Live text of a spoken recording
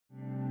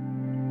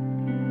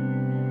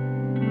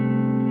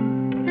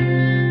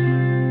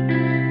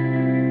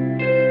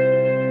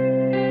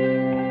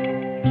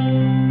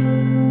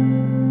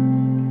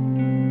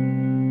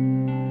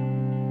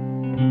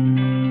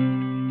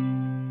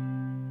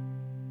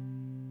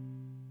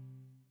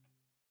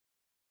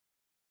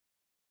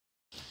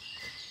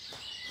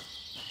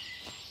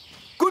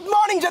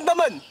morning,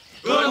 gentlemen.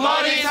 Good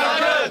morning,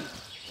 Sergeant.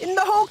 In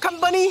the whole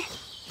company,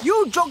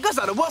 you jokers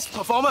are the worst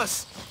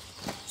performers.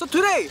 So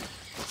today,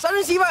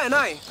 Sergeant Siva and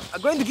I are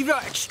going to give you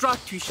extra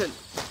tuition.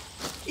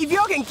 If you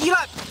all can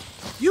kilat,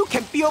 you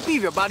can POP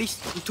with your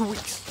buddies in 2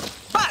 weeks.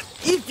 But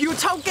if you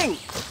chao keng,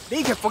 then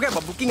you can forget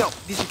about booking out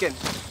this weekend.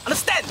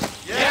 Understand?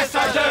 Yes,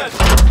 Sergeant.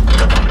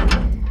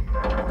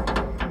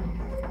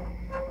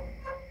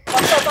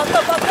 Faster,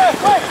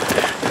 quick!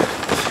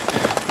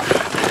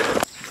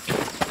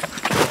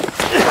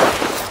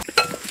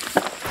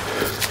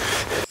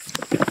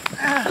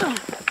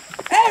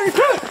 Hey,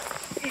 recruit!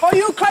 For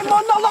you climb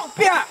on the lock,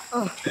 pia!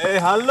 Hey,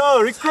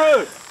 hello,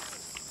 recruit!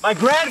 My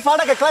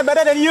grandfather can climb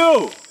better than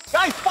you!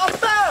 Guys,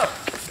 faster!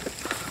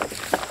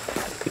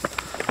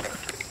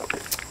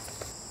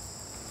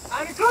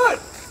 Recruit!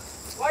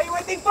 What are you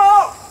waiting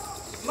for?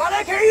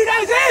 Mother, carry you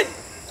guys in!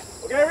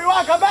 Okay,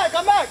 everyone, come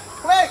back,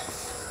 quick!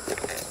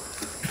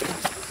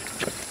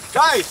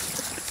 Guys,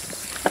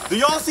 do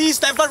you all see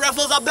Stanford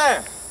Raffles up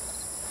there?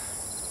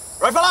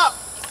 Rifle up!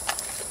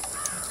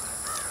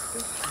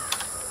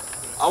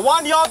 I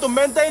want y'all to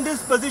maintain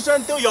this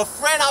position till your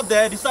friend up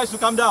there decides to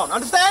come down.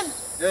 Understand?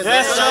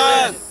 Yes,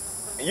 Sergeant.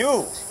 And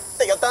you,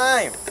 take your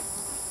time.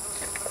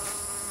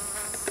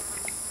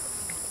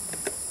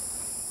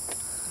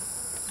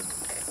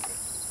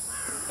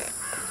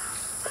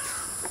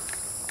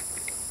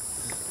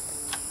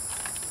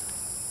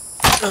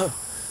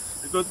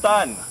 Good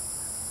done.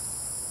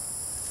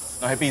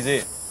 Not happy, is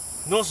it?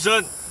 No,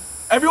 Sergeant.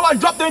 Everyone,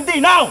 drop 20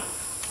 now!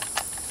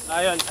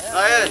 Lion.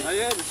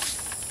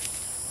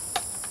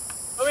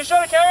 Are we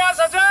sure to carry on,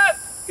 Sergeant?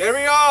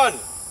 Carry on!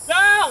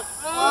 Down!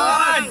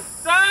 One!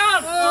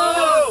 Down!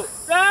 Two!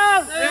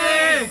 Down!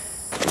 Three!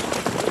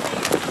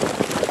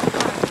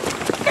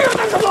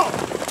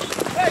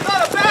 Hey,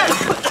 not a bad!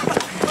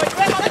 My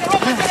grandmother can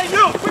roll better than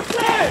you!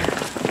 Quickly!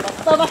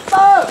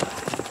 Faster!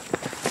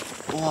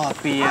 哇，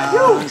表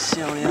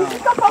笑了。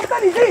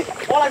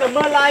More like a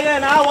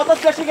Merlion, water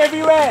splashing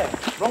everywhere.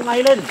 Wrong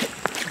island.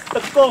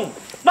 Tekong.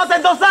 Not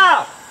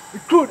Sentosa!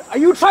 Recruit, are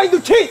you trying to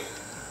cheat?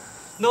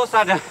 No,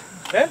 Sergeant.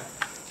 Eh?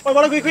 Why,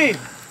 water quickly?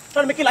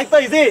 Trying to make it lighter,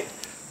 is it?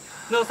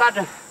 No,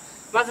 Sergeant.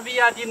 Must be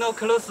I did not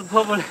close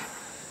properly.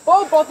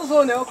 All bottles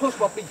will never close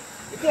properly.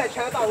 You think I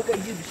can't out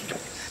easy machine?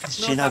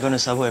 She's not gonna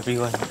sabo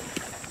everyone.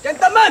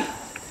 Gentlemen,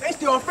 thanks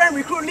to your friend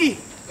Recruit Lee,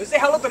 we'll say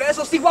hello to the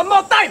SOC one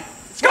more time.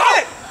 Let's go!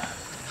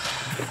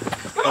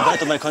 Go back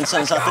to my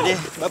concern Saturday.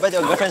 Bye-bye to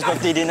your girlfriend's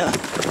birthday dinner.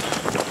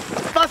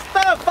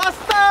 Faster!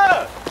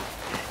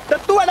 The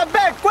two at the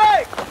back,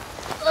 quick!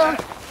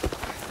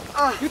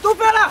 You two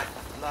fella!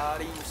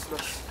 Bloody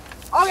useless.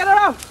 All get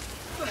around!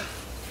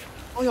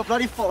 All your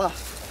bloody fault lah.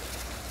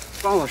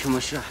 关我什么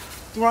事啊？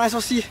 Tomorrow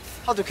SOC,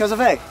 how to kill the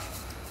bag?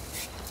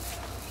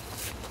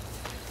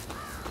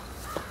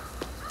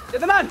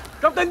 Gentlemen,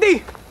 drop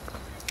 20!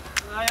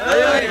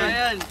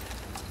 Lion.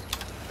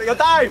 Take your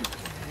time!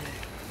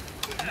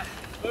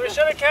 Are we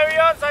sure to carry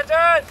on,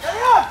 Sergeant?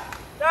 Carry on!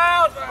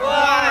 Down!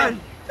 One!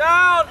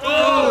 Down!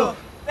 Two!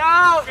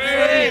 Down!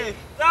 Three!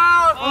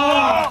 Down!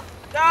 Four!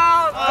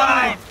 Down!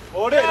 Five!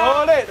 Hold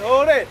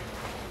it!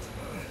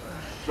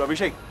 Drop your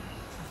shake.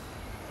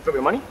 Drop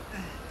your money?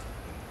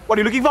 What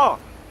are you looking for?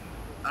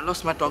 I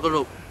lost my toggle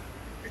rope.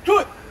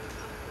 Recruit!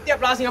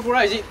 Tiap lah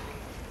Singapura, is it?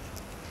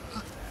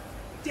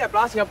 Tiap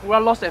lah Singapura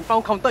lost and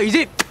found counter, is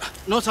it?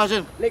 No,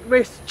 Sergeant. Leg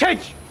race,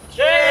 change!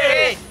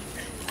 Change!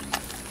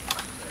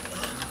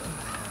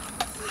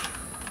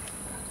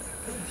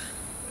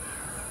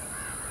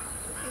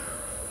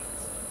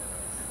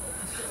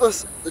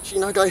 First, the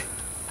China guy.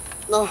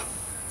 Now,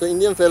 the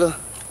Indian fella.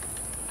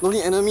 No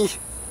need enemy.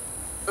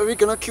 Are we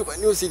gonna kill by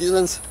new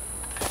citizens?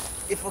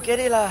 Forget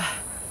it lah.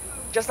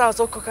 Just now I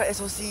saw Coca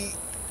SOC.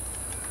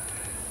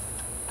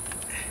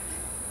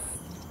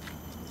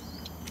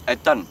 Hey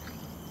Tan,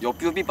 your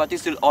POP party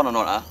still on or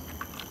not?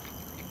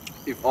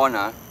 If on,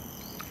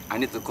 I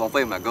need to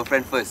confirm with my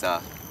girlfriend first. I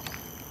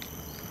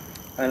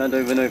don't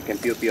even know if you can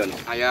POP or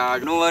not. Ayah,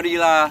 no worry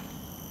lah.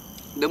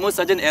 The most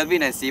Sergeant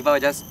Elvin and Siva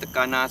just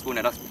tekan us pun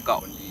let us book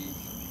out only.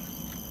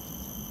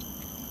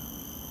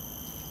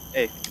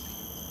 Hey,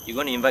 you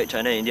gonna invite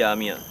China and India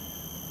army?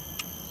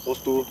 Those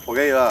two,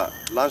 forget it lah.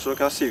 Lunch also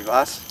cannot sit with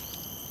us.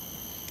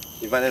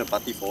 Invite them to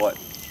party for what?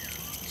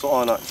 So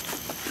on or not?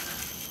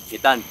 Hey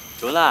Tan,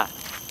 go lah.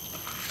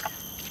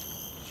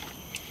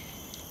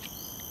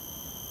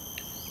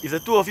 If the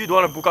two of you don't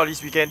want to book out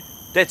this weekend,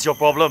 that's your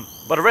problem.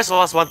 But the rest of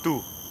us want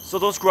to. So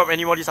don't screw up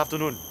anymore this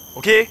afternoon.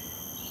 Okay?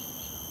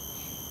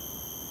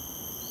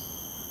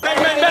 Bang,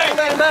 bang, bang!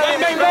 Bang, bang,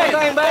 bang, bang, bang,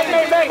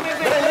 bang, bang, bang, bang.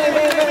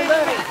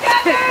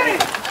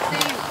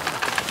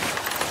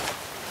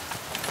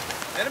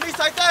 Enemy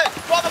sighted!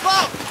 Drop the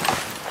bomb!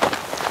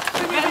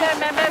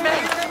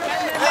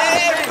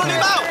 Hey, pull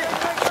him out!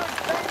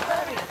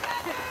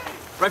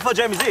 Rifle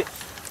jam, is it?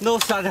 No,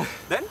 Sergeant.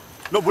 Then?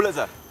 No bullets,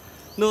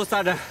 No,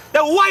 Sergeant.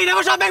 Then why you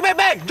never shot bang, bang,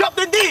 bang? Drop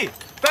 20!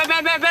 Bang,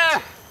 bang, bang,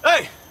 bang!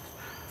 Hey!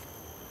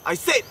 I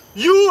said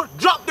you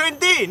drop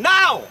 20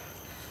 now!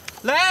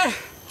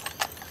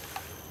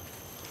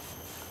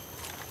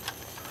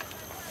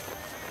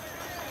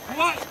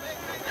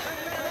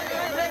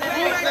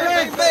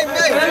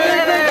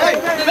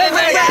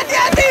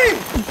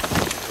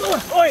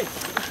 Oi!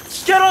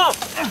 Get off!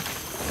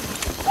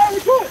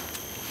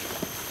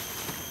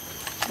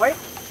 Why?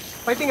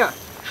 Fighting ah?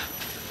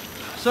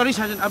 Sorry,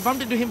 Sergeant. I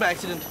bumped into him by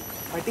accident.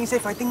 Fighting say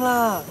fighting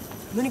lah.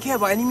 No need care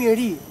about enemy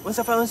already.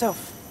 Oneself fight oneself.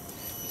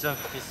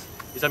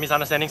 It's a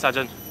misunderstanding,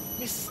 Sergeant.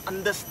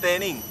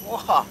 Misunderstanding?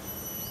 Wow,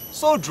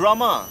 so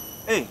drama.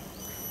 Hey,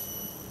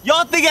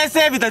 y'all think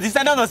SF is the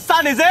descendant of the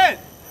sun, is it?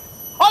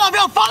 All of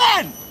you are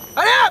fallen!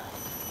 Hurry up!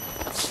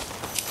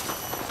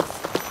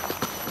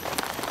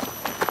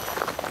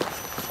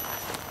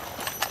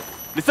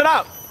 Listen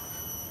up.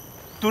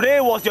 Today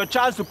was your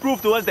chance to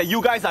prove to us that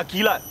you guys are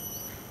kilat.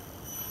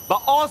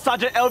 But all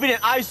Sergeant Elvin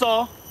and I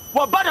saw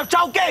were a bunch of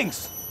chow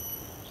kings.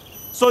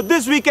 So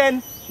this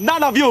weekend,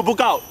 none of you will book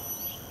out.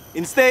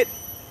 Instead,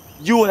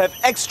 you will have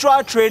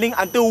extra training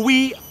until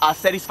we are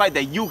satisfied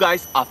that you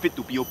guys are fit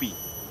to POP.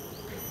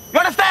 You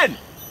understand?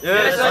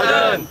 Yes,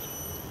 Sergeant.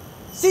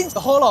 Since the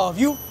whole lot of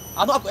you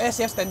are not up to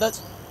SAF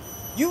standards,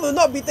 you will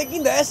not be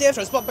taking the SAF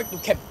transport back to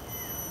camp.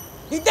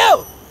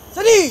 Detail!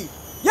 Steady!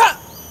 Yeah!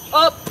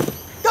 Up!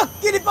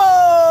 Kaki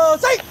lipo!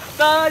 Say!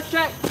 Side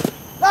check!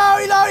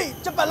 Lari, lari!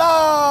 Cepat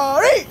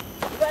lari!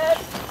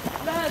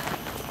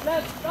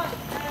 Left, right.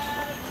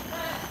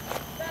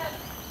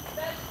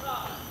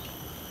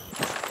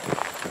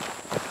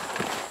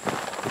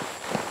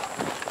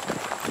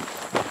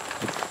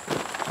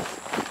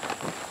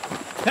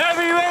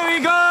 Everywhere we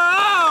go,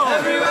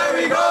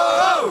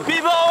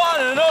 people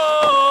wanna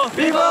know,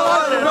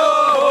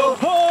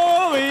 who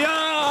we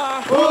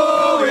are,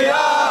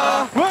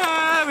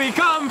 where we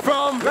come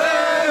from,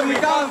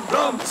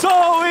 so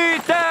we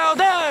tell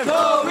them,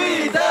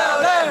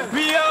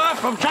 we are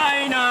from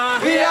China,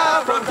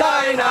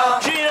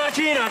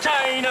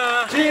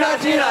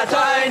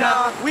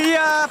 China, we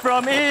are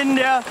from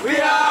India,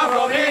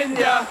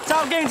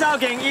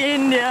 talking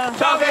India,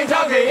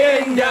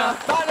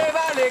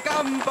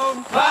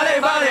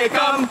 Vale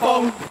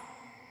kampung.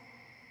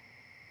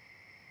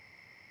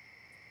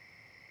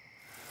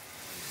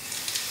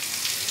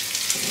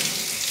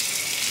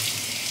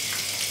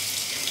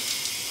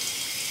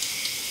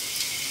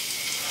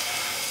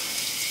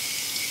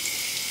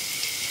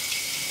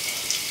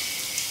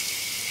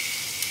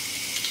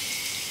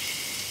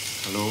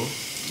 Hello,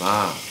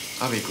 Ma,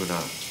 阿未困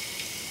啊？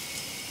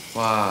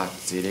我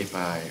一禮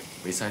拜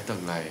袂使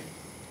轉來。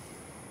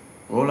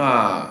無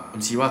啦，毋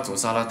是我做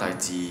啥啦代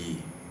志，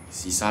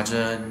是沙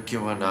珍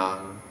叫我人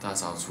打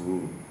掃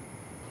厝，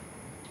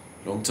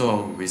攏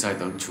總袂使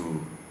轉厝，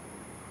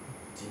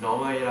真難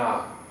而已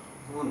啦。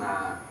不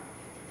難，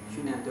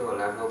訓練對我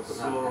來說不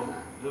算太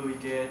難。這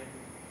weekend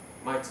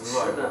賣煮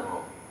來的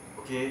哦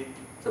 ，OK？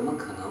 怎麼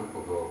可能不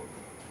夠？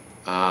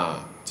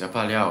啊，食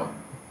飽了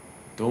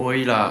，don't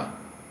worry啦。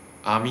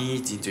阿咪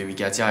真濟物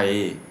件食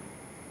的，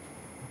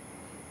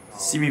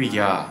什麼物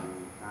件？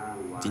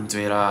真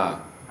濟啦。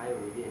還有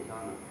夜宵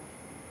呢，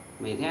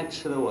每天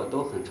吃的我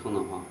都很撐得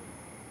慌。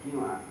今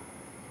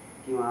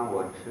晚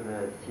我吃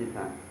的西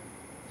餐。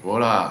無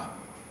啦，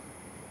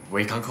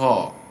袂艱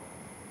苦。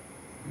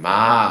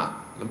媽，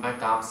你莫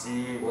擔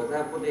心。我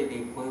在部隊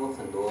裡朋友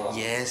很多。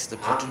 Yes, the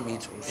platoon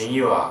mates also. 朋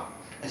友啊？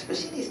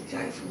 Especially this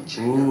guy from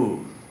China.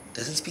 Ooh.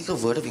 Doesn't speak a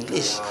word of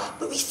English,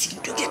 but we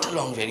seem to get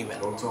along very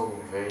well. Also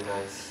very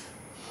nice.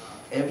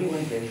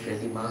 Everyone very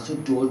friendly, Ma, so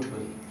don't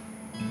worry.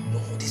 No,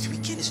 this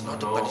weekend is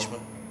not a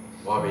punishment.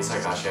 我袂使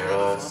甲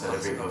Cheryl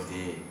celebrate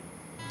birthday。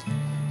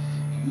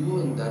 You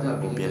and Dada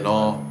無變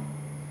咯，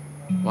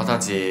我等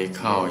者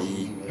較有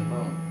伊。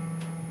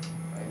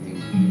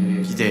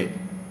記得，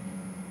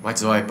莫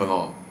做我的飯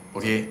哦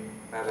 ，OK？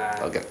 拜拜。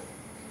 Okay.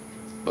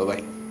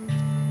 Bye-bye.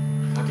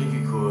 較緊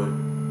去困，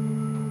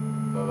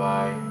拜拜。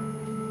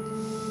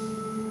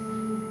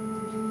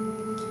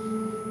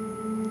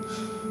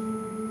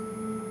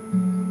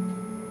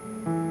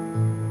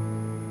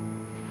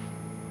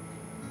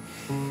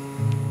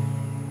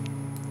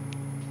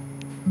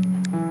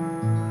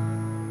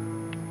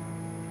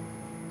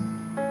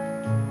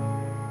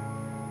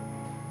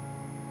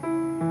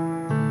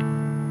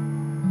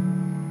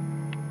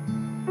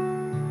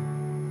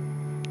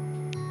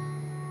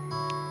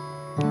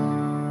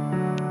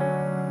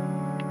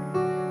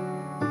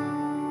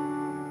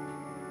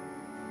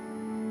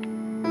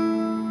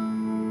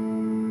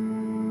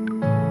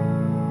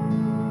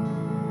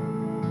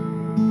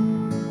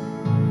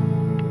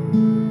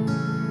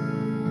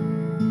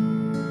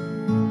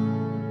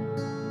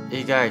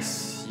 Hey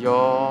guys,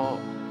 you're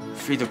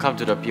free to come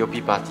to the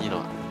POP party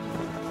not?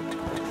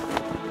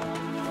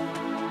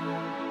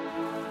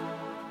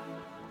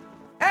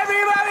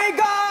 Everywhere we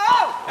go!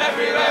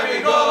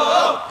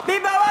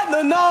 People want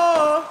to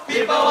know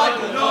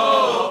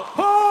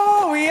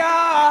who we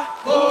are,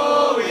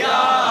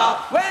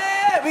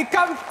 where we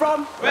come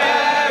from.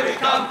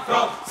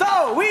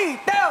 So we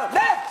tell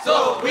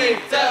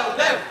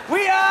them,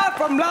 we are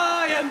from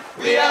Lion,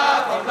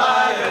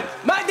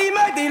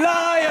 mighty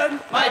lion,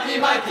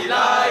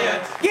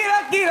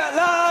 Killer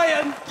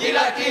lion,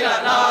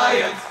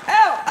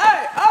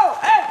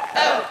 L-A-O-N,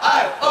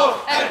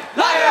 L-I-O-N,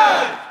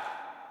 lion!